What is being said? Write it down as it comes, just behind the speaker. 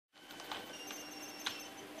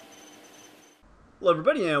Hello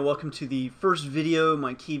everybody and welcome to the first video of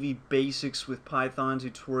my Kivy Basics with Python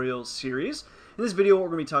tutorial series. In this video what we're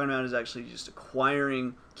going to be talking about is actually just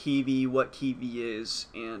acquiring Kivy, what Kivy is,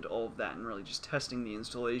 and all of that, and really just testing the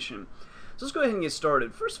installation. So let's go ahead and get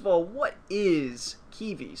started. First of all, what is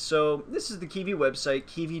Kivy? So this is the Kivy website,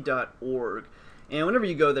 kivy.org, and whenever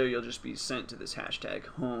you go there you'll just be sent to this hashtag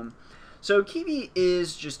home. So Kivy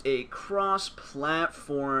is just a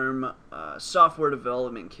cross-platform software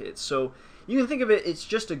development kit. So you can think of it, it's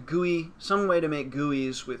just a GUI, some way to make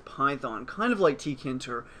GUIs with Python, kind of like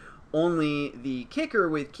tkinter, only the kicker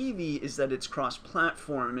with Kivy is that it's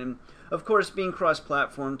cross-platform. And of course, being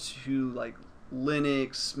cross-platform to like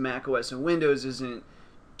Linux, Mac OS, and Windows isn't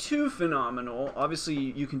too phenomenal. Obviously,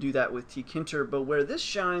 you can do that with tkinter, but where this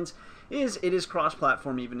shines is it is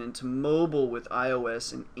cross-platform even into mobile with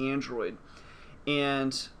iOS and Android.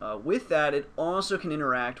 And with that, it also can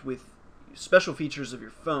interact with special features of your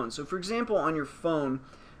phone. So for example, on your phone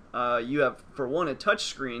you have, for one, a touch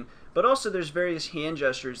screen, but also there's various hand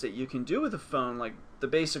gestures that you can do with a phone. Like the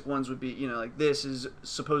basic ones would be, you know, like this is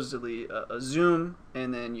supposedly a zoom,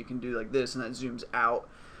 and then you can do like this and that zooms out.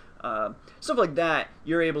 Stuff like that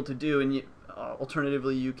you're able to do, and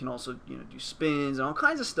alternatively you can also, you know, do spins and all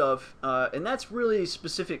kinds of stuff, and that's really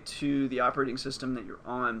specific to the operating system that you're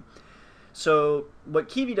on. So what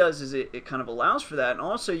Kivy does is it kind of allows for that, and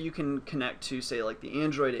also you can connect to, say, like the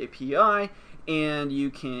Android API, and you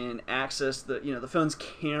can access the, you know, the phone's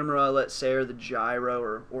camera, let's say, or the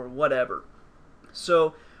gyro, or whatever.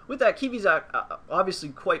 So with that, Kivy's obviously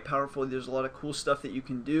quite powerful. There's a lot of cool stuff that you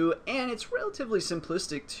can do, and it's relatively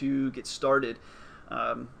simplistic to get started.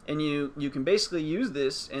 And you can basically use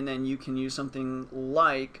this, and then you can use something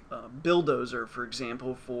like Bulldozer, for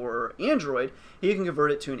example, for Android. You can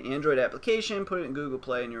convert it to an Android application, put it in Google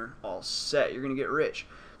Play, and you're all set. You're going to get rich.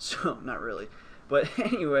 So, not really. But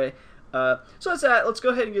anyway, so that's that. Let's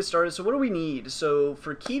go ahead and get started. So what do we need? So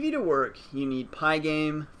for Kivy to work, you need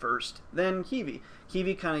Pygame first, then Kivy.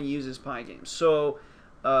 Kivy kind of uses Pygame. So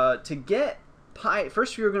to get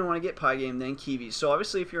first you're going to want to get Pygame, then Kivy. So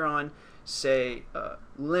obviously if you're on, say,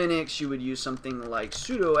 Linux, you would use something like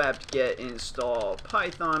sudo apt-get install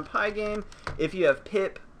python pygame. If you have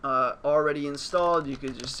pip already installed, you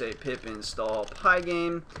could just say pip install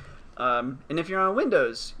pygame. And if you're on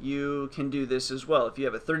Windows, you can do this as well if you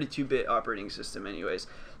have a 32-bit operating system anyways.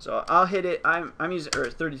 So I'll hit it. I'm using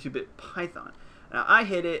 32-bit Python. Now I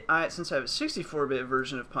hit it. Since I have a 64-bit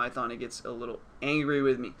version of Python, it gets a little angry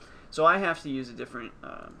with me. So I have to use a different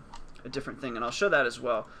thing, and I'll show that as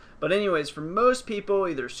well. But anyways, for most people,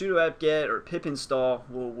 either sudo apt-get or pip install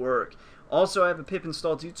will work. Also, I have a pip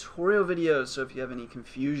install tutorial video, so if you have any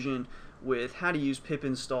confusion with how to use pip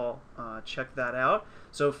install, check that out.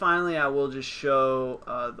 So finally, I will just show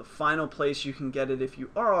the final place you can get it if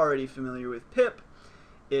you are already familiar with pip.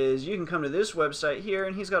 Is you can come to this website here,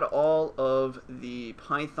 and he's got all of the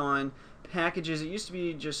Python packages. It used to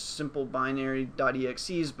be just simple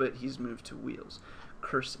binary.exes, but he's moved to wheels.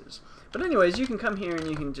 Curses. But anyways, you can come here and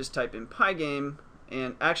you can just type in Pygame,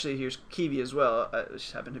 and actually here's Kivy as well. It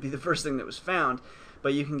just happened to be the first thing that was found.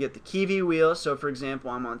 But you can get the Kivy wheel. So for example,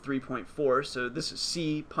 I'm on 3.4, so this is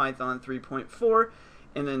C Python 3.4,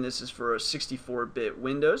 and then this is for a 64-bit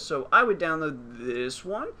Windows. So I would download this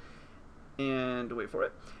one, and wait for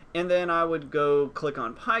it, and then I would go click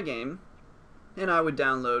on Pygame, and I would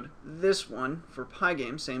download this one for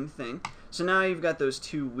Pygame, same thing. So now you've got those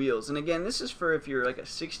two wheels. And again, this is for if you're like a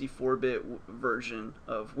 64-bit version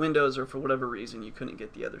of Windows, or for whatever reason you couldn't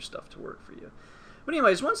get the other stuff to work for you. But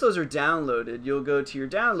anyways, once those are downloaded, you'll go to your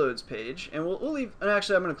downloads page, and we'll leave, and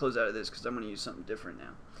actually I'm going to close out of this because I'm going to use something different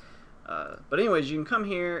now. But anyways, you can come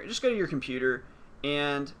here, just go to your computer,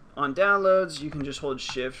 and on downloads you can just hold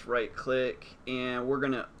shift, right click, and we're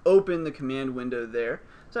going to open the command window there.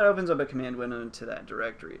 So that opens up a command window into that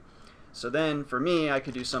directory. So then for me, I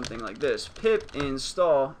could do something like this, pip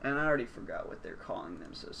install, and I already forgot what they're calling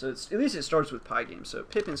them. So it's, at least it starts with Pygame. So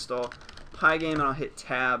pip install Pygame, and I'll hit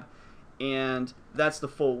tab, and that's the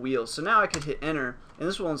full wheel. So now I could hit enter, and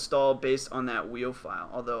this will install based on that wheel file,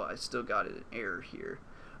 although I still got an error here.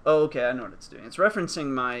 Oh, okay, I know what it's doing. It's referencing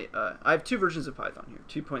my, I have two versions of Python here,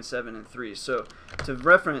 2.7 and 3. So to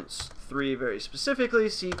reference 3 very specifically,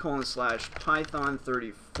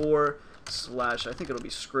 c:/python34/ I think it'll be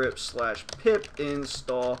script / pip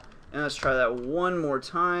install, and let's try that one more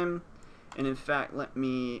time. And in fact, let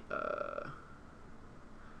me, thought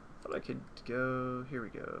I could go, here we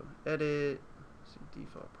go, edit, let's see,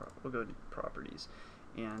 default, we'll go to properties,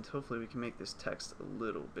 and hopefully we can make this text a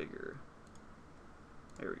little bigger.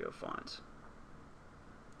 There we go, font,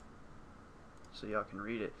 so y'all can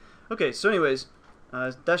read it. Okay, so anyways,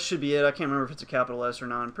 That should be it. I can't remember if it's a capital S or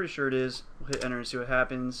not. I'm pretty sure it is. We'll hit enter and see what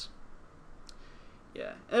happens.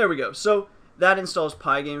 Yeah, there we go. So that installs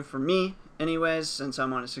Pygame for me anyways, since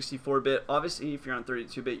I'm on a 64-bit. Obviously, if you're on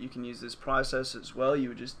 32-bit, you can use this process as well. You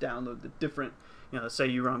would just download the different, let's say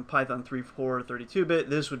you run Python 3.4 32-bit,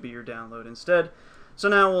 this would be your download instead. So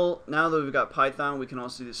now that we've got Python, we can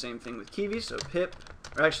also do the same thing with Kivy. So pip,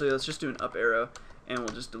 or actually let's just do an up arrow, and we'll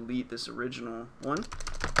just delete this original one.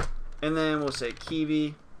 And then we'll say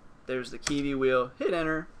Kivy, there's the Kivy wheel, hit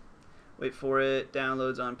enter, wait for it,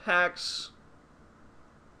 downloads on packs,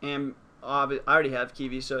 and I already have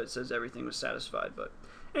Kivy, so it says everything was satisfied. But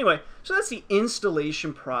anyway, so that's the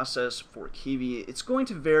installation process for Kivy. It's going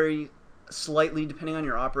to vary slightly depending on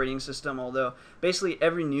your operating system, although basically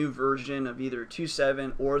every new version of either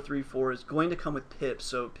 2.7 or 3.4 is going to come with pip,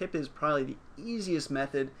 so pip is probably the easiest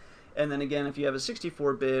method. And then again, if you have a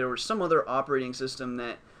 64-bit or some other operating system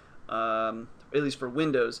that, at least for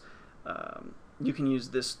Windows, you can use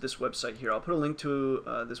this website here. I'll put a link to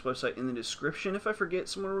this website in the description. If I forget,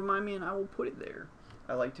 someone will remind me and I will put it there.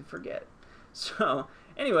 I like to forget. So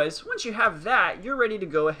anyways, once you have that, you're ready to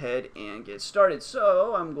go ahead and get started.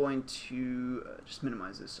 So I'm going to just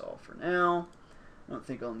minimize this all for now. I don't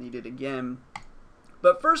think I'll need it again.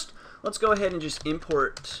 But first, let's go ahead and just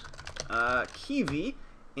import Kivy.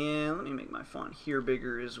 And let me make my font here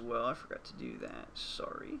bigger as well. I forgot to do that.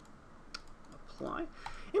 Sorry. Apply.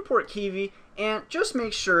 Import Kivy, and just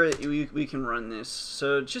make sure that we can run this.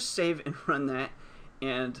 So just save and run that,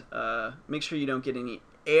 and make sure you don't get any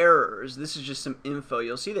errors. This is just some info.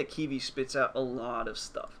 You'll see that Kivy spits out a lot of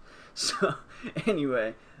stuff. So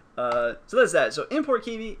anyway, so that's that. So import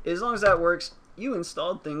Kivy. As long as that works, you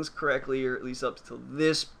installed things correctly, or at least up to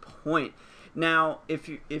this point. Now, if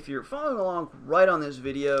you're following along right on this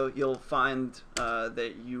video, you'll find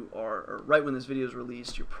that you are, or right when this video is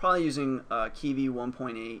released, you're probably using Kivy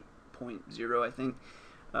 1.8.0, I think.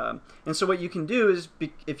 And so what you can do is,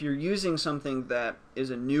 if you're using something that is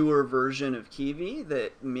a newer version of Kivy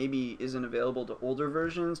that maybe isn't available to older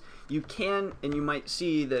versions, you can, and you might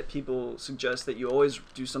see that people suggest that you always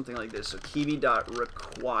do something like this. So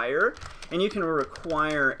Kivy.require, and you can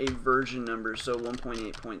require a version number, so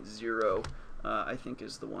 1.8.0. I think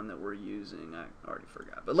is the one that we're using. I already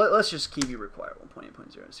forgot. But let's just Kivy require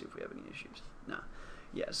 1.8.0 and see if we have any issues. Nah.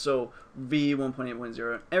 Yeah, so V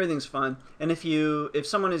 1.8.0, everything's fine. And if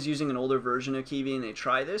someone is using an older version of Kivy and they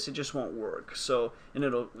try this, it just won't work. So, and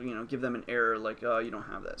it'll give them an error like, oh, you don't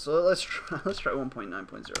have that. So let's try 1.9.0. I'm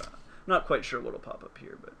not quite sure what'll pop up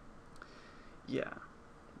here, but yeah,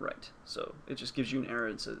 right. So it just gives you an error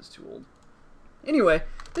and says it's too old. Anyway,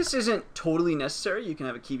 this isn't totally necessary. You can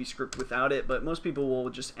have a Kivy script without it, but most people will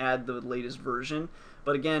just add the latest version.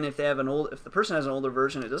 But again, if the person has an older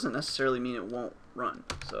version, it doesn't necessarily mean it won't run.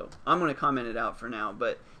 So I'm going to comment it out for now,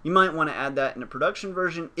 but you might want to add that in a production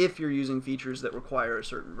version if you're using features that require a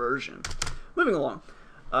certain version. Moving along.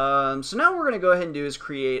 So now what we're going to go ahead and do is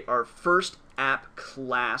create our first app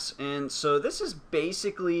class. And so this is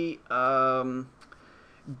basically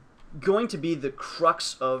going to be the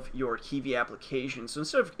crux of your Kivy application. So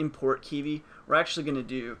instead of import Kivy, we're actually going to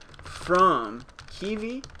do from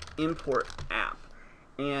Kivy import app.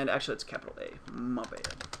 And actually, it's capital A. My bad.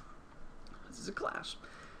 This is a class.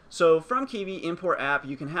 So from Kivy import app,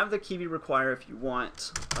 you can have the Kivy require if you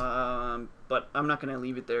want, but I'm not going to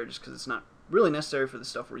leave it there just because it's not really necessary for the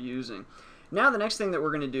stuff we're using. Now the next thing that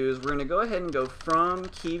we're going to do is we're going to go ahead and go from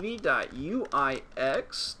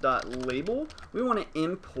Kivy.uix.label. We want to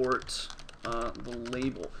import the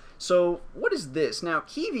label. So what is this? Now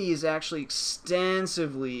Kivy is actually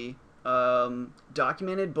extensively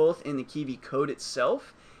documented both in the Kivy code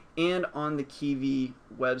itself and on the Kivy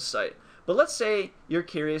website. But let's say you're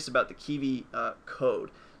curious about the Kivy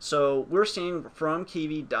code. So we're saying from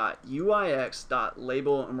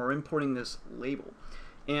Kivy.uix.label, and we're importing this label.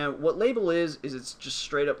 And what label is it's just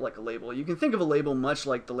straight up like a label. You can think of a label much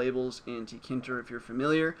like the labels in Tkinter if you're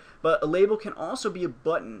familiar, but a label can also be a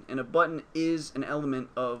button, and a button is an element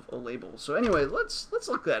of a label. So anyway, let's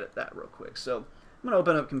look at that real quick. So I'm going to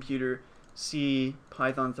open up computer, C,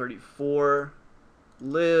 Python 34,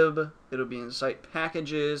 lib, it'll be in site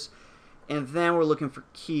packages, and then we're looking for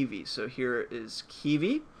Kivy. So here is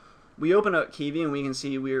Kivy. We open up Kivy and we can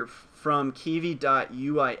see we're from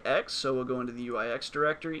Kivy.uix, so we'll go into the UIX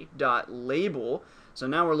directory, .label. So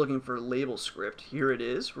now we're looking for label script. Here it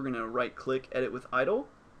is. We're going to right click, edit with idle.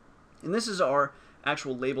 And this is our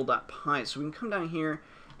actual label.py. So we can come down here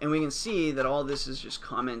and we can see that all this is just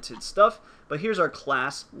commented stuff. But here's our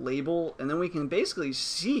class label, and then we can basically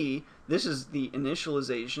see this is the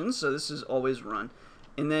initialization, so this is always run.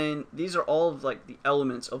 And then these are all of like the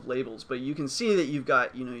elements of labels, but you can see that you've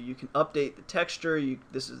got, you can update the texture.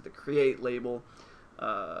 This is the create label.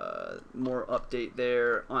 More update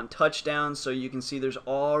there on touchdown, so you can see there's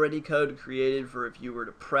already code created for if you were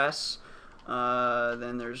to press.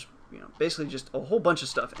 Then there's basically just a whole bunch of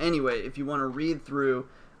stuff. Anyway, if you want to read through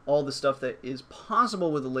all the stuff that is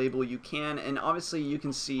possible with a label, you can, and obviously you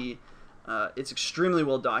can see it's extremely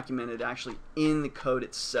well documented actually in the code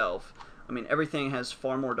itself. I mean, everything has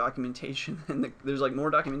far more documentation than there's like more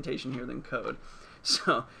documentation here than code.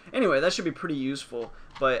 So anyway, that should be pretty useful.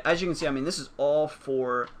 But as you can see, I mean, this is all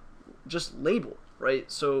for just label, right?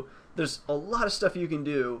 So there's a lot of stuff you can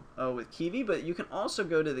do with Kivy, but you can also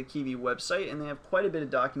go to the Kivy website, and they have quite a bit of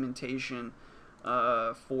documentation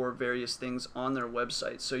for various things on their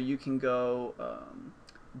website. So you can go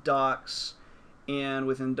docs, and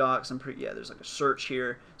within docs, there's like a search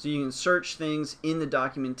here. So you can search things in the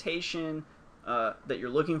documentation that you're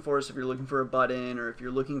looking for. So if you're looking for a button, or if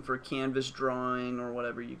you're looking for a canvas drawing or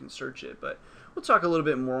whatever, you can search it. But we'll talk a little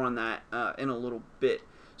bit more on that in a little bit.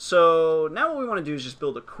 So now what we want to do is just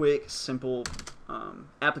build a quick, simple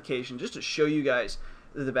application just to show you guys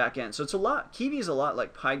the back end. So it's Kivy is a lot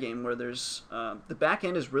like Pygame, where there's the back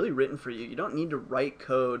end is really written for you. You don't need to write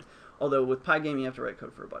code, although with Pygame you have to write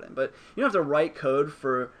code for a button. But you don't have to write code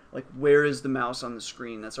for like where is the mouse on the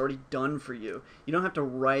screen. That's already done for you. You don't have to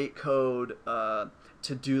write code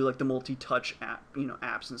to do like the multi-touch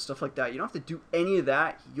apps and stuff like that. You don't have to do any of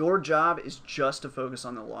that. Your job is just to focus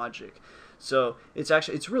on the logic. So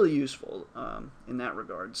it's really useful in that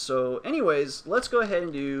regard. So anyways, let's go ahead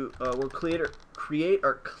and do we'll create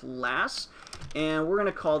our class, and we're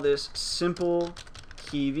gonna call this Simple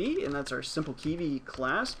Kivy, and that's our Simple Kivy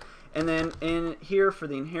class. And then in here for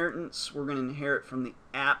the inheritance, we're gonna inherit from the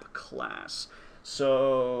app class.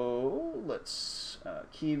 So let's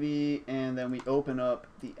Kivy, and then we open up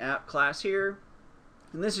the app class here.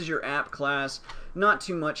 And this is your app class. Not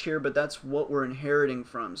too much here, but that's what we're inheriting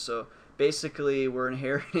from. So basically, we're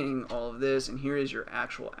inheriting all of this, and here is your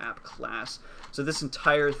actual app class. So this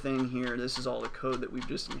entire thing here, this is all the code that we've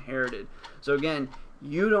just inherited. So again,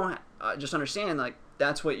 you don't just understand, like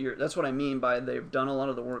that's what I mean by they've done a lot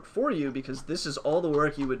of the work for you, because this is all the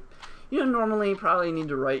work you would normally probably need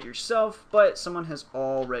to write yourself, but someone has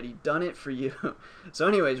already done it for you. So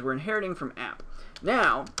anyways, we're inheriting from app.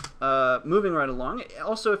 Now, moving right along,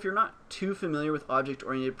 also if you're not too familiar with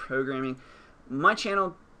object-oriented programming, my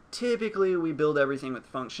channel, typically we build everything with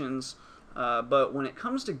functions, but when it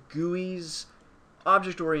comes to GUIs,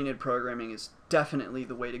 object-oriented programming is definitely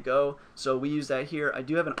the way to go. So we use that here. I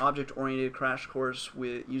do have an object-oriented crash course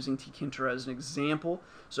with using tkinter as an example,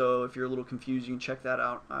 so if you're a little confused, you can check that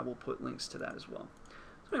out. I will put links to that as well.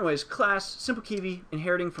 So anyways, class, Simple Kivy,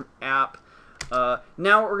 inheriting from app. Now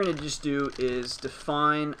what we're going to just do is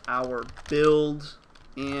define our build,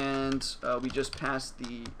 and we just passed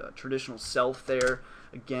the traditional self there.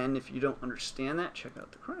 Again, if you don't understand that, check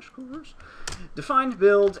out the crash course. Define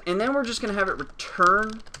build, and then we're just going to have it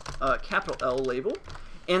return capital L label,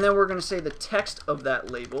 and then we're going to say the text of that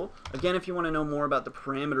label. Again, if you want to know more about the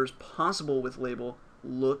parameters possible with label,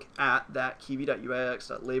 look at that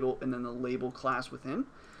kivy.uix.label and then the label class within.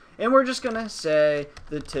 And we're just going to say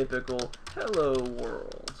the typical hello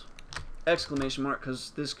world! Exclamation mark,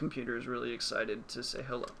 because this computer is really excited to say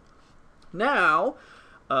hello. Now,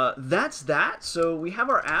 that's that. So we have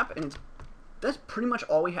our app, and that's pretty much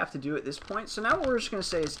all we have to do at this point. So now what we're just going to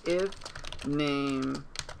say is if name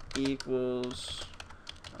equals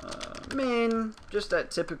main, just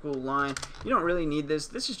that typical line. You don't really need this.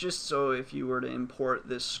 This is just so if you were to import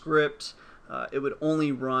this script, it would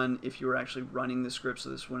only run if you were actually running the script, so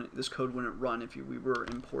this code wouldn't run if we were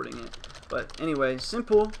importing it. But anyway,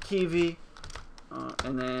 simple Kivy,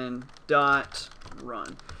 and then dot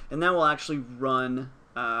run, and that will actually run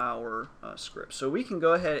our script. So we can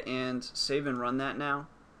go ahead and save and run that now.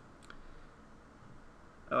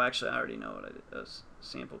 Oh, actually, I already know what I did.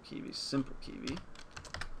 Sample Kivy, simple Kivy.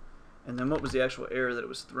 And then what was the actual error that it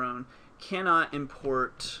was thrown? Cannot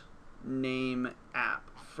import name app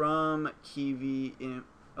from Kivy in.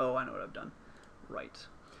 Oh, I know what I've done. Right.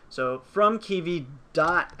 So from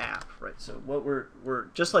Kivy.app, right? So what we're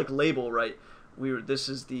just like label, right? This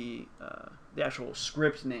is the actual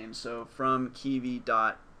script name. So from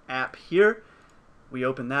Kivy.app here, we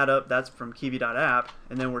open that up. That's from Kivy.app,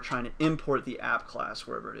 and then we're trying to import the app class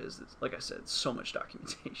wherever it is. Like I said, it's so much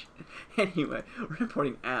documentation. Anyway, we're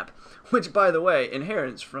importing app, which, by the way,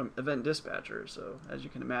 inherits from Event Dispatcher. So as you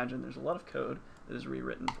can imagine, there's a lot of code that is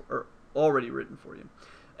rewritten or already written for you.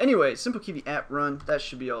 Anyway, simple Kivy app run. That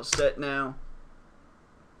should be all set now.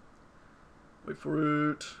 Wait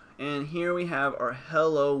for it. And here we have our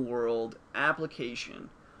Hello World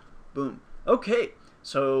application. Boom. Okay,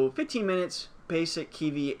 so 15 minutes, basic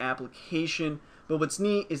Kivy application. But what's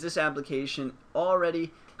neat is this application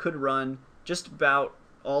already could run just about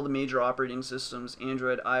all the major operating systems: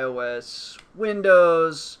 Android, iOS,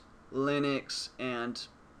 Windows, Linux, and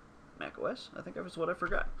macOS. I think that was what I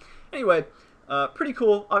forgot. Anyway, pretty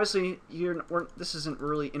cool. Obviously, this isn't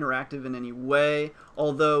really interactive in any way,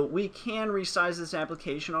 although we can resize this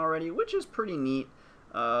application already, which is pretty neat.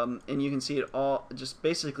 And you can see it all just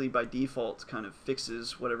basically by default kind of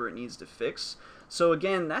fixes whatever it needs to fix. So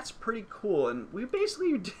again, that's pretty cool, and we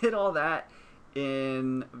basically did all that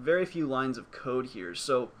in very few lines of code here.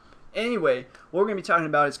 So anyway, what we're going to be talking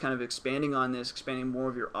about is kind of expanding on this, expanding more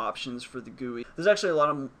of your options for the GUI. There's actually a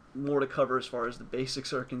lot more to cover as far as the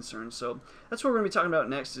basics are concerned. So that's what we're going to be talking about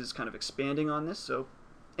next, is kind of expanding on this. So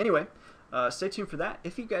anyway, stay tuned for that.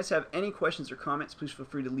 If you guys have any questions or comments, please feel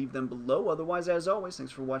free to leave them below. Otherwise, as always,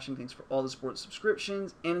 thanks for watching. Thanks for all the support,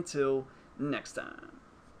 subscriptions, and until next time.